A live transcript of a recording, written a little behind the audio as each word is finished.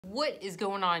What is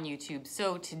going on, YouTube?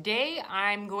 So today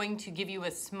I'm going to give you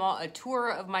a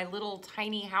tour of my little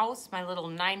tiny house, my little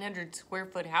 900 square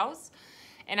foot house.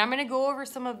 And I'm going to go over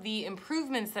some of the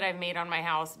improvements that I've made on my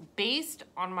house based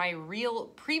on my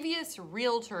previous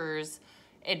realtors'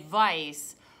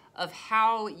 advice of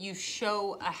how you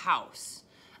show a house.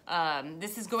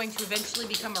 This is going to eventually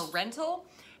become a rental.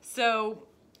 So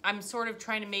I'm sort of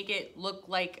trying to make it look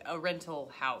like a rental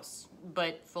house,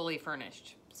 but fully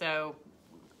furnished. So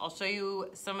I'll show you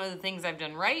some of the things I've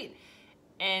done right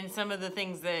and some of the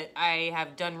things that I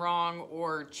have done wrong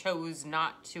or chose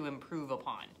not to improve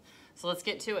upon. So let's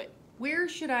get to it. Where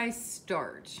should I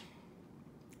start?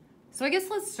 So I guess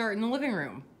let's start in the living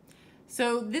room.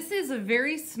 So this is a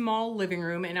very small living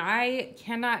room and I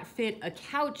cannot fit a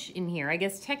couch in here. I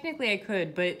guess technically I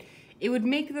could, but it would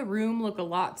make the room look a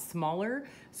lot smaller.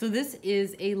 So this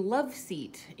is a love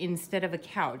seat instead of a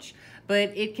couch,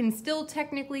 but it can still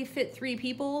technically fit 3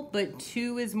 people, but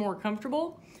 2 is more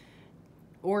comfortable,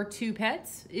 or 2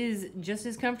 pets is just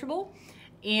as comfortable.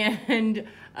 And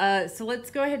so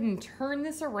let's go ahead and turn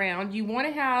this around. You want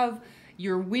to have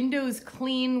your windows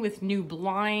clean with new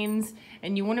blinds,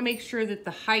 and you want to make sure that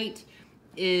the height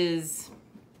is,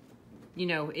 you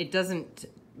know, it doesn't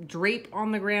drape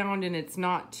on the ground and it's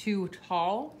not too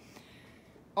tall.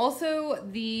 Also,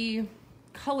 the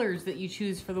colors that you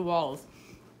choose for the walls.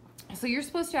 So you're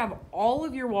supposed to have all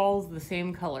of your walls the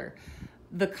same color.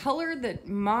 The color that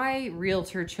my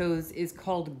realtor chose is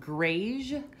called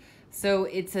grayish. So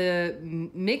it's a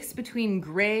mix between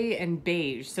gray and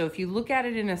beige. So if you look at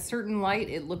it in a certain light,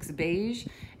 it looks beige.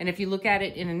 And if you look at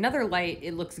it in another light,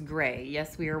 it looks gray.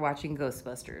 Yes, we are watching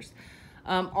Ghostbusters.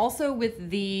 Also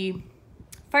with the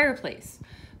fireplace.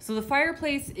 So the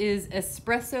fireplace is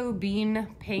espresso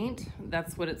bean paint.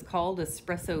 That's what it's called,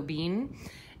 espresso bean.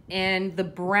 And the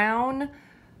brown,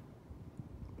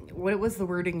 what was the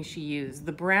wording she used?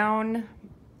 The brown,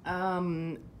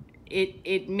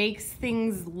 it makes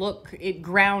things look, it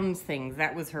grounds things.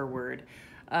 That was her word.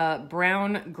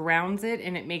 Brown grounds it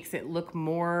and it makes it look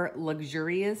more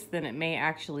luxurious than it may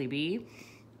actually be.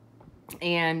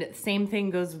 And same thing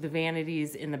goes with the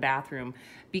vanities in the bathroom.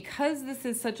 Because this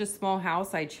is such a small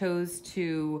house, I chose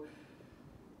to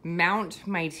mount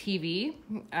my TV.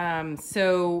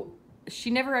 So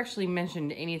she never actually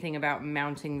mentioned anything about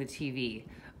mounting the TV,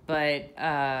 but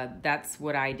that's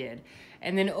what I did.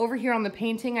 And then over here on the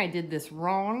painting, I did this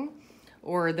wrong,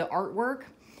 or the artwork.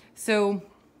 So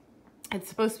it's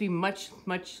supposed to be much,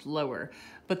 much lower.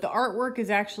 But the artwork is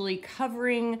actually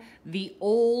covering the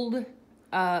old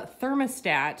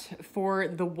thermostat for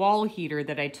the wall heater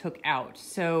that I took out.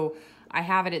 So I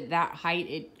have it at that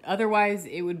height. Otherwise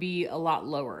it would be a lot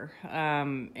lower.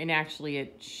 And actually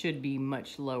it should be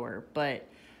much lower, but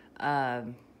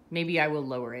maybe I will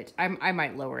lower it. I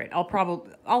might lower it.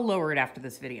 I'll lower it after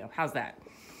this video. How's that?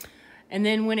 And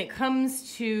then when it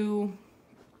comes to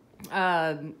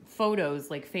photos,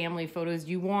 like family photos,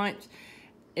 you want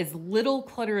as little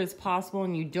clutter as possible,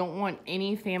 and you don't want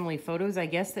any family photos. I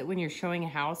guess that when you're showing a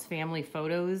house, family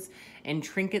photos and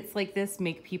trinkets like this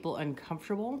make people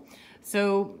uncomfortable.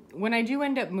 So when I do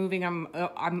end up moving,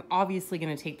 I'm obviously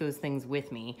going to take those things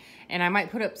with me, and I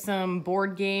might put up some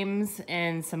board games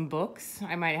and some books.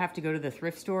 I might have to go to the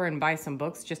thrift store and buy some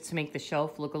books just to make the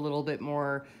shelf look a little bit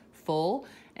more full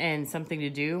and something to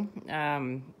do.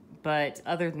 But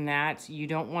other than that, you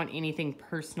don't want anything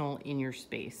personal in your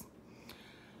space.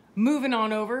 Moving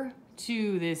on over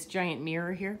to this giant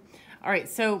mirror here. All right,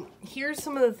 so here's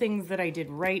some of the things that I did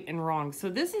right and wrong. So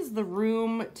this is the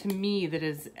room to me that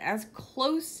is as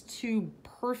close to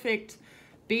perfect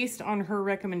based on her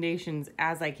recommendations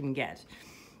as I can get.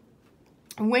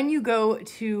 When you go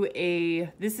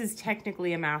to this is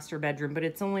technically a master bedroom, but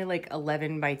it's only like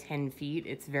 11 by 10 feet.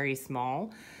 It's very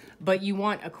small, but you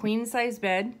want a queen size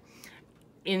bed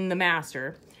in the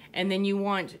master. And then you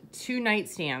want 2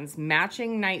 nightstands,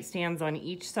 matching nightstands on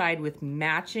each side with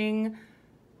matching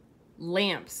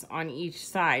lamps on each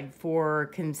side for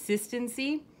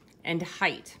consistency and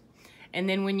height. And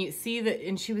then when you see that,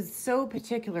 and she was so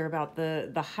particular about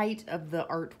the height of the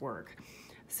artwork.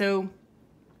 So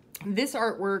this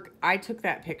artwork, I took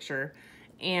that picture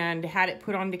and had it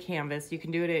put onto canvas. You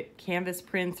can do it at Canvas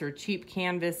Prints or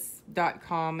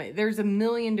cheapcanvas.com. There's a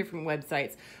million different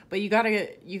websites, but you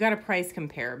gotta price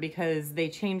compare because they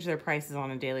change their prices on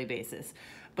a daily basis.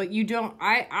 But you don't,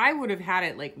 I would have had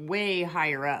it like way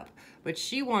higher up, but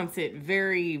she wants it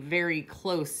very, very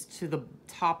close to the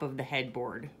top of the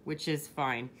headboard, which is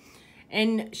fine.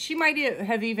 And she might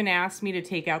have even asked me to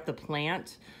take out the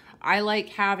plant. I like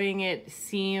having it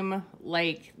seem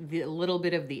like a little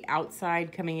bit of the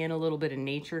outside coming in, a little bit of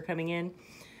nature coming in.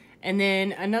 And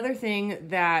then another thing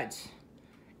that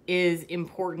is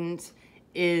important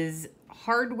is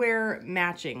hardware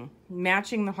matching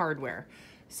the hardware.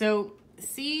 So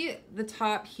see the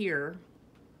top here,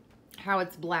 how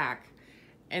it's black,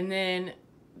 and then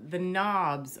the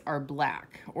knobs are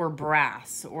black or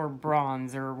brass or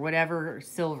bronze or whatever,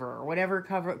 silver or whatever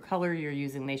color you're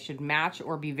using. They should match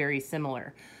or be very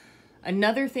similar.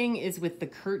 Another thing is with the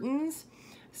curtains.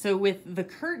 So with the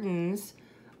curtains,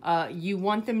 you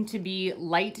want them to be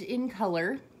light in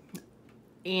color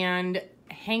and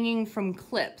hanging from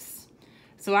clips.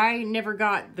 So I never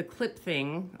got the clip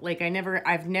thing. Like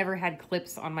I've never had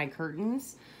clips on my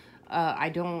curtains.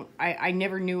 I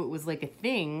never knew it was like a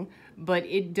thing, but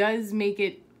it does make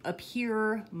it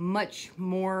appear much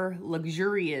more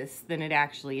luxurious than it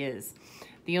actually is.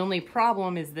 The only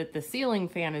problem is that the ceiling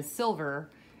fan is silver,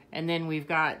 and then we've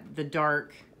got the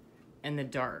dark and the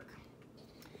dark.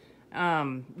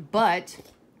 But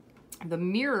the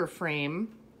mirror frame,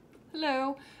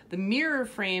 hello, the mirror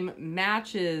frame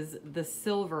matches the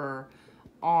silver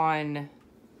on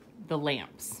the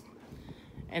lamps.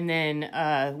 And then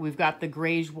we've got the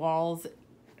grayish walls.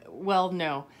 Well,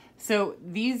 no. So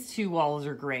these two walls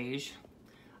are grayish.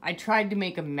 I tried to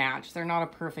make a match. They're not a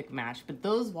perfect match, but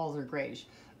those walls are grayish.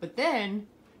 But then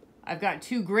I've got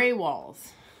two gray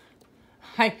walls.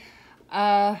 I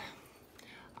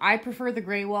prefer the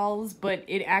gray walls, but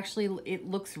it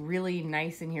looks really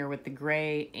nice in here with the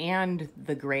gray and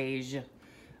the grayish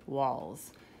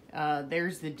walls.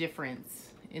 There's the difference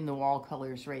in the wall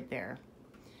colors right there.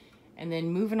 And then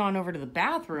moving on over to the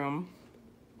bathroom,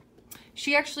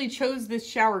 she actually chose this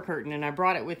shower curtain and I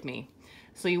brought it with me.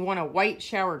 So you want a white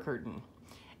shower curtain.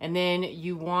 And then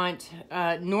you want,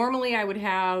 normally I would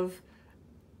have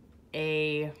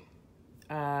a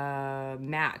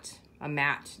mat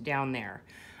down there.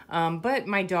 But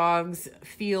my dogs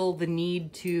feel the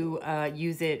need to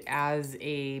use it as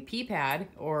a pee pad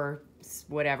or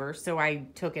whatever, so I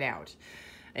took it out.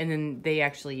 And then they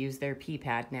actually use their pee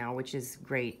pad now, which is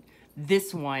great.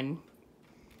 This one,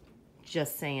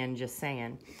 just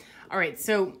saying. All right,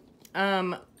 so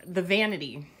the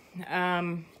vanity.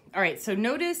 All right, so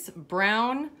notice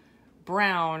brown,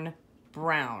 brown,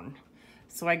 brown.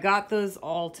 So I got those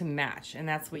all to match, and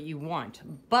that's what you want.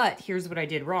 But here's what I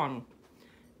did wrong.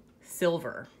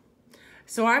 Silver.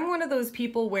 So I'm one of those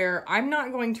people where I'm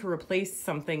not going to replace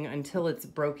something until it's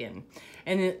broken.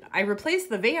 And I replaced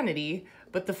the vanity,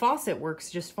 but the faucet works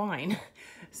just fine.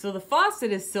 So the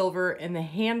faucet is silver and the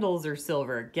handles are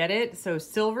silver. Get it? So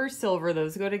silver, silver,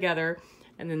 those go together.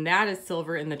 And then that is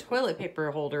silver, and the toilet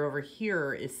paper holder over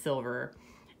here is silver.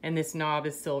 And this knob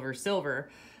is silver, silver.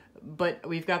 But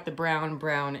we've got the brown,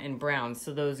 brown, and brown,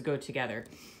 so those go together.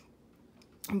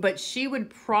 But she would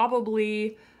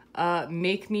probably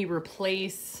make me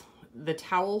replace the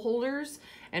towel holders,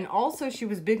 and also she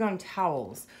was big on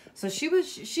towels. So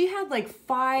she had like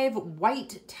 5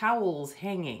 white towels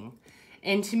hanging,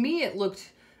 and to me it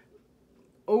looked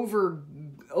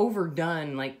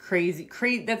overdone, like crazy.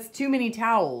 That's too many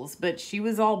towels. But she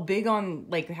was all big on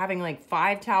like having like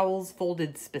 5 towels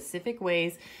folded specific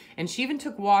ways, and she even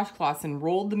took washcloths and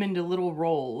rolled them into little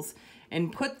rolls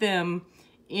and put them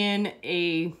in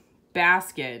a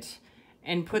basket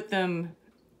and put them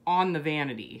on the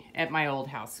vanity at my old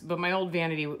house. But my old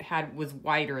vanity was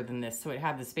wider than this, so it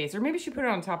had the space. Or maybe she put it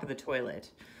on top of the toilet.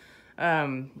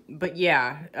 But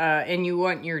yeah, and you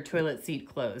want your toilet seat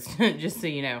closed, just so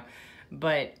you know.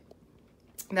 But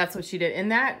that's what she did.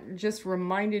 And that just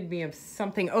reminded me of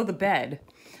something. Oh, the bed.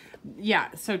 Yeah,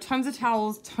 so tons of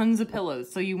towels, tons of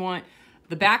pillows. So you want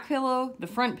the back pillow, the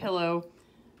front pillow,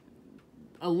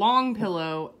 a long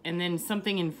pillow, and then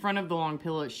something in front of the long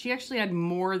pillow. She actually had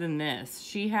more than this.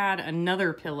 She had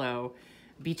another pillow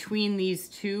between these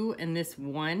two and this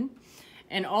one.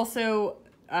 And also,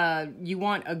 you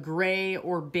want a gray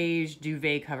or beige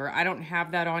duvet cover. I don't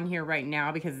have that on here right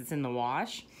now because it's in the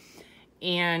wash.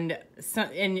 And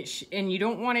you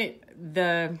don't want it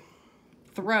the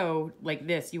throw like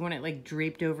this. You want it like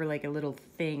draped over like a little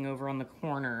thing over on the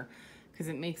corner because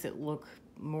it makes it look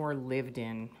more lived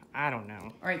in. I don't know.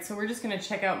 All right, so we're just gonna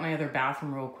check out my other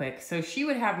bathroom real quick. So she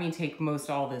would have me take most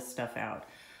all this stuff out.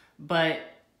 But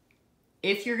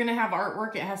if you're gonna have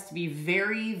artwork, it has to be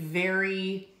very,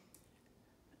 very,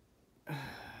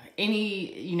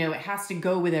 it has to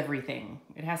go with everything.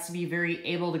 It has to be very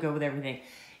able to go with everything.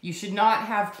 You should not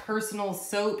have personal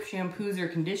soap, shampoos, or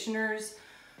conditioners,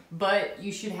 but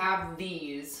you should have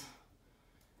these.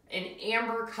 An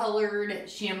amber colored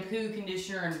shampoo,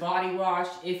 conditioner, and body wash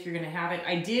if you're gonna have it.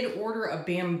 I did order a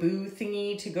bamboo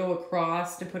thingy to go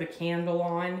across to put a candle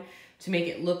on to make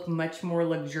it look much more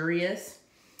luxurious.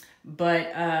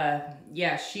 But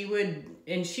yeah, she would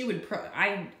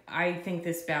I think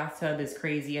this bathtub is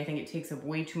crazy. I think it takes up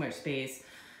way too much space.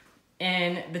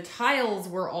 And the tiles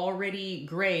were already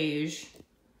grayish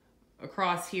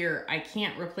across here. I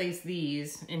can't replace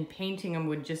these, and painting them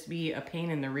would just be a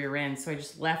pain in the rear end, so I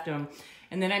just left them.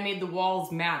 And then I made the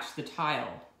walls match the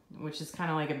tile, which is kind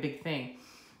of like a big thing.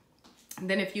 And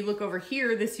then if you look over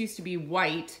here, this used to be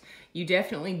white. You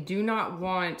definitely do not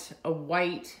want a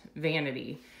white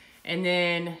vanity. And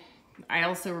then I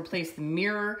also replaced the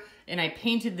mirror, and I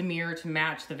painted the mirror to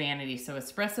match the vanity. So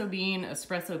espresso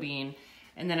bean,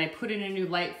 and then I put in a new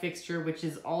light fixture, which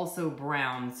is also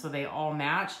brown, so they all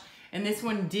match. And this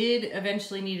one did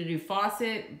eventually need a new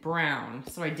faucet, brown.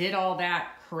 So I did all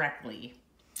that correctly.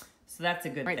 So that's a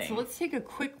good thing. So let's take a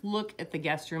quick look at the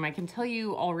guest room. I can tell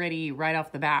you already right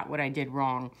off the bat what I did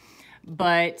wrong.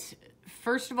 But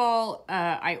first of all,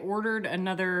 I ordered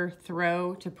another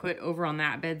throw to put over on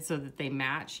that bed so that they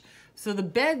match. So the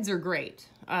beds are great.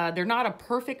 They're not a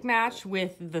perfect match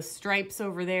with the stripes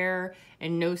over there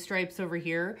and no stripes over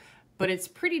here, but it's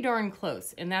pretty darn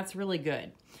close, and that's really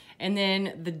good. And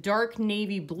then the dark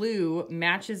navy blue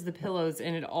matches the pillows,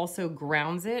 and it also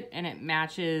grounds it, and it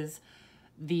matches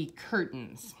the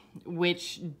curtains,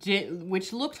 which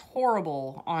looked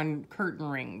horrible on curtain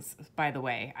rings, by the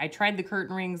way. I tried the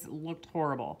curtain rings, looked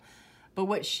horrible. But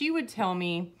what she would tell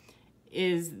me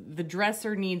is the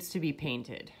dresser needs to be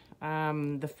painted.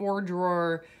 The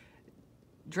 4-drawer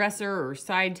dresser or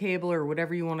side table or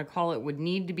whatever you want to call it would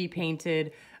need to be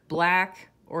painted black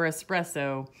or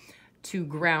espresso to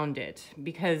ground it,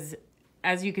 because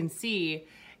as you can see,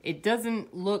 it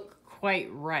doesn't look quite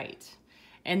right.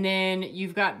 And then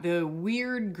you've got the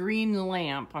weird green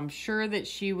lamp. I'm sure that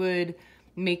she would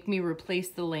make me replace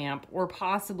the lamp, or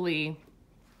possibly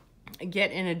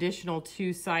get an additional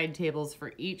 2 side tables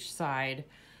for each side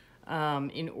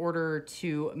in order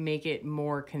to make it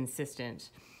more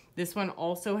consistent. This one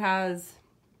also has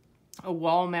a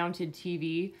wall-mounted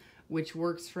TV, which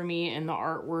works for me, and the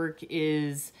artwork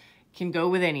can go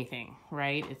with anything,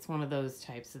 right? It's one of those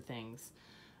types of things.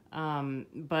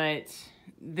 But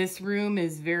this room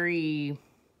is very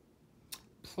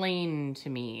plain to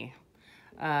me.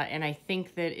 And I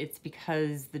think that it's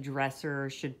because the dresser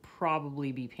should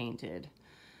probably be painted.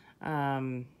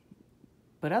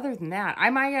 But other than that, I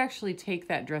might actually take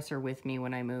that dresser with me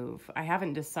when I move. I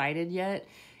haven't decided yet.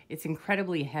 It's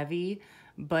incredibly heavy,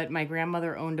 but my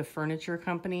grandmother owned a furniture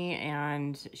company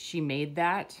and she made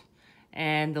that.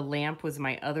 And the lamp was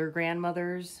my other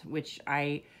grandmother's,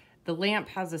 the lamp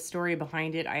has a story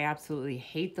behind it. I absolutely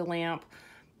hate the lamp,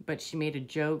 but she made a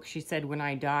joke. She said, when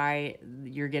I die,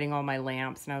 you're getting all my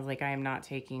lamps. And I was like, I am not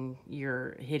taking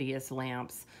your hideous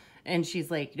lamps. And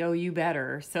she's like, no, you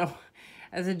better. So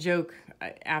as a joke,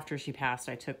 after she passed,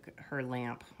 I took her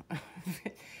lamp.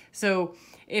 So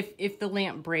if the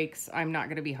lamp breaks, I'm not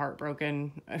going to be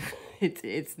heartbroken.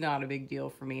 It's not a big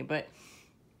deal for me. But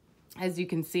as you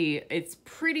can see, it's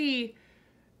pretty,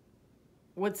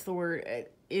 what's the word?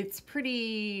 It's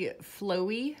pretty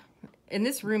flowy. And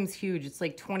this room's huge. It's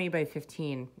like 20 by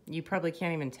 15. You probably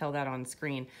can't even tell that on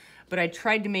screen. But I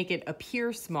tried to make it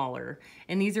appear smaller.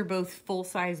 And these are both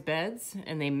full-size beds,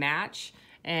 and they match.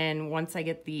 And once I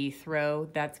get the throw,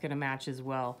 that's going to match as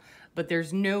well. But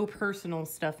there's no personal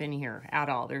stuff in here at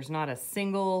all. There's not a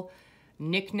single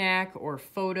knickknack or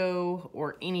photo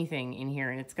or anything in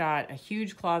here. And it's got a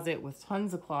huge closet with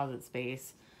tons of closet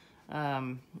space.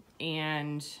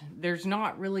 And there's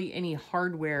not really any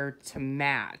hardware to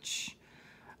match.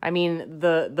 I mean,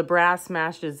 the brass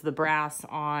matches the brass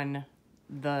on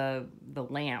the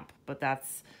lamp, but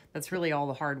that's really all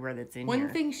the hardware that's in here. One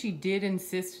thing she did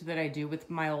insist that I do with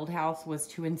my old house was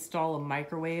to install a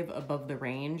microwave above the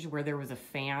range where there was a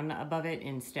fan above it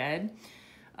instead.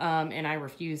 And I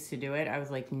refused to do it. I was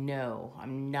like, no,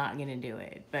 I'm not gonna do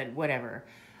it, but whatever.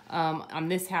 On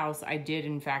this house, I did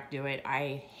in fact do it.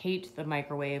 I hate the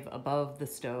microwave above the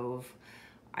stove.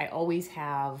 I always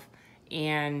have.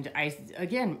 And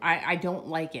I don't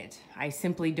like it. I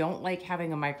simply don't like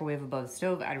having a microwave above the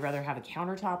stove. I'd rather have a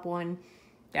countertop one.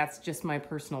 That's just my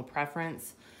personal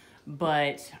preference.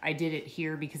 But I did it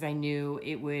here because I knew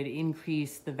it would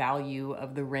increase the value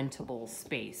of the rentable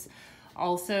space.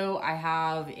 Also, I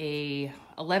have a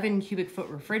 11 cubic foot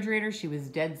refrigerator. She was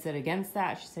dead set against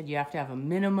that. She said you have to have a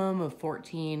minimum of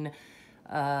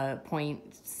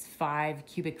 14.5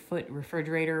 cubic foot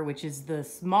refrigerator, which is the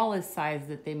smallest size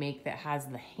that they make that has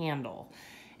the handle.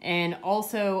 And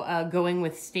also going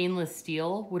with stainless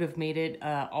steel would have made it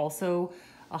also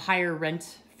a higher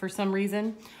rent for some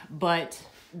reason. But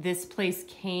this place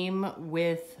came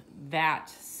with that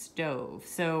stove.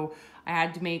 So I I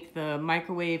had to make the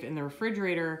microwave and the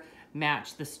refrigerator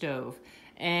match the stove.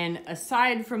 And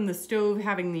aside from the stove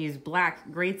having these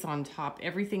black grates on top,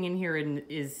 everything in here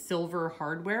is silver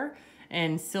hardware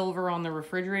and silver on the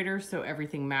refrigerator, so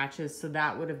everything matches, so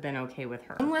that would have been okay with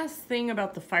her. One last thing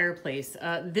about the fireplace.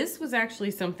 This was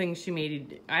actually something she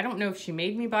made, I don't know if she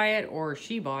made me buy it or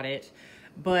she bought it,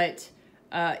 but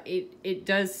it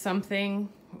does something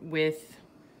with,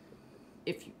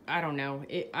 I don't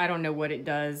know what it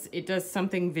does. It does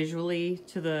something visually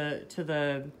to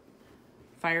the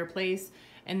fireplace,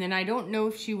 and then I don't know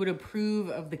if she would approve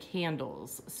of the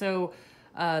candles. So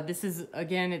this is,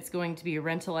 again, it's going to be a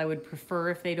rental. I would prefer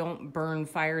if they don't burn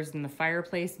fires in the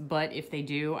fireplace, but if they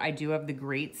do, I do have the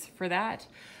grates for that.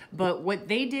 But what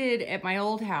they did at my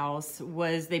old house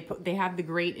was they had the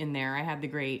grate in there. I had the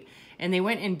grate, and they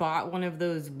went and bought one of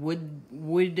those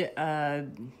wood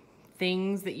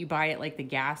things that you buy at like the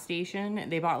gas station.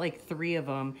 They bought like 3 of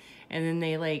them, and then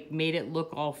they like made it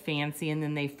look all fancy, and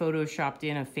then they photoshopped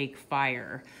in a fake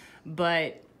fire.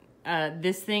 But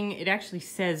this thing, it actually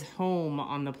says home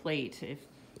on the plate.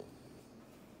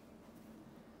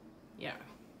 Yeah.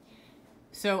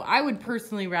 So I would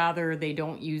personally rather they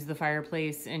don't use the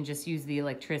fireplace and just use the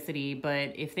electricity,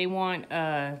 but if they want,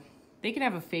 they can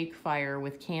have a fake fire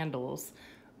with candles,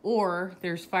 or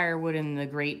there's firewood in the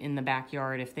grate in the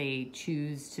backyard if they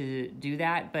choose to do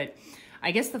that. But I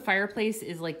guess the fireplace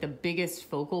is like the biggest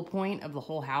focal point of the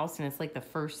whole house, and it's like the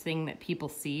first thing that people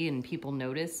see and people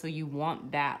notice, so you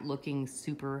want that looking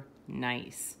super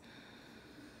nice.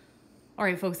 All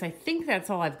right, folks, I think that's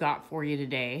all I've got for you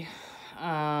today.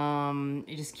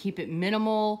 Just keep it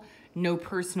minimal, no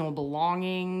personal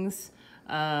belongings.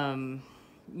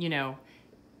 You know,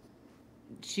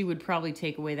 she would probably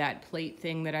take away that plate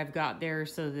thing that I've got there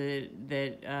so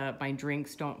that my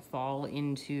drinks don't fall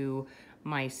into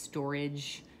my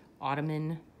storage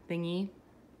ottoman thingy.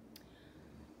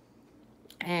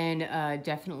 And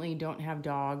definitely don't have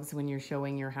dogs when you're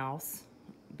showing your house,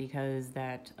 because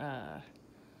that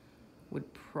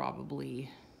would probably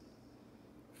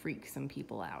freak some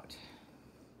people out.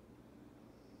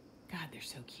 God, they're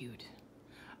so cute.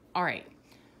 All right,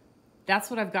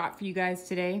 that's what I've got for you guys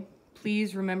today.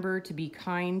 Please remember to be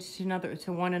kind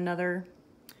to one another.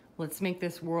 Let's make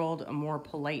this world a more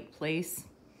polite place,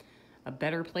 a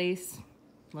better place.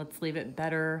 Let's leave it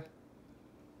better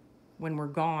when we're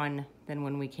gone than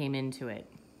when we came into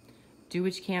it. Do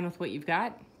what you can with what you've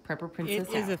got. Prepper Princess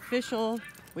out. It is official.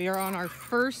 We are on our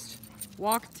first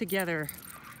walk together.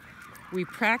 We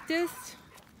practiced.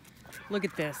 Look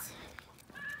at this.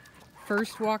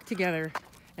 First walk together,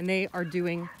 and they are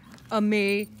doing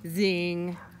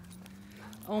amazing.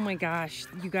 Oh my gosh,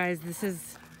 you guys, this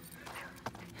is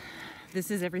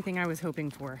everything I was hoping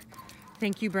for.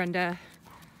 Thank you, Brenda,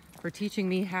 for teaching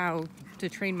me how to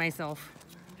train myself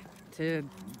to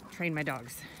train my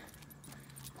dogs.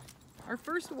 Our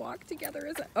first walk together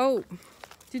is, oh,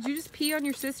 did you just pee on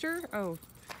your sister? Oh,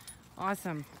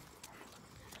 awesome.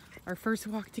 Our first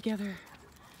walk together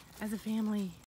as a family.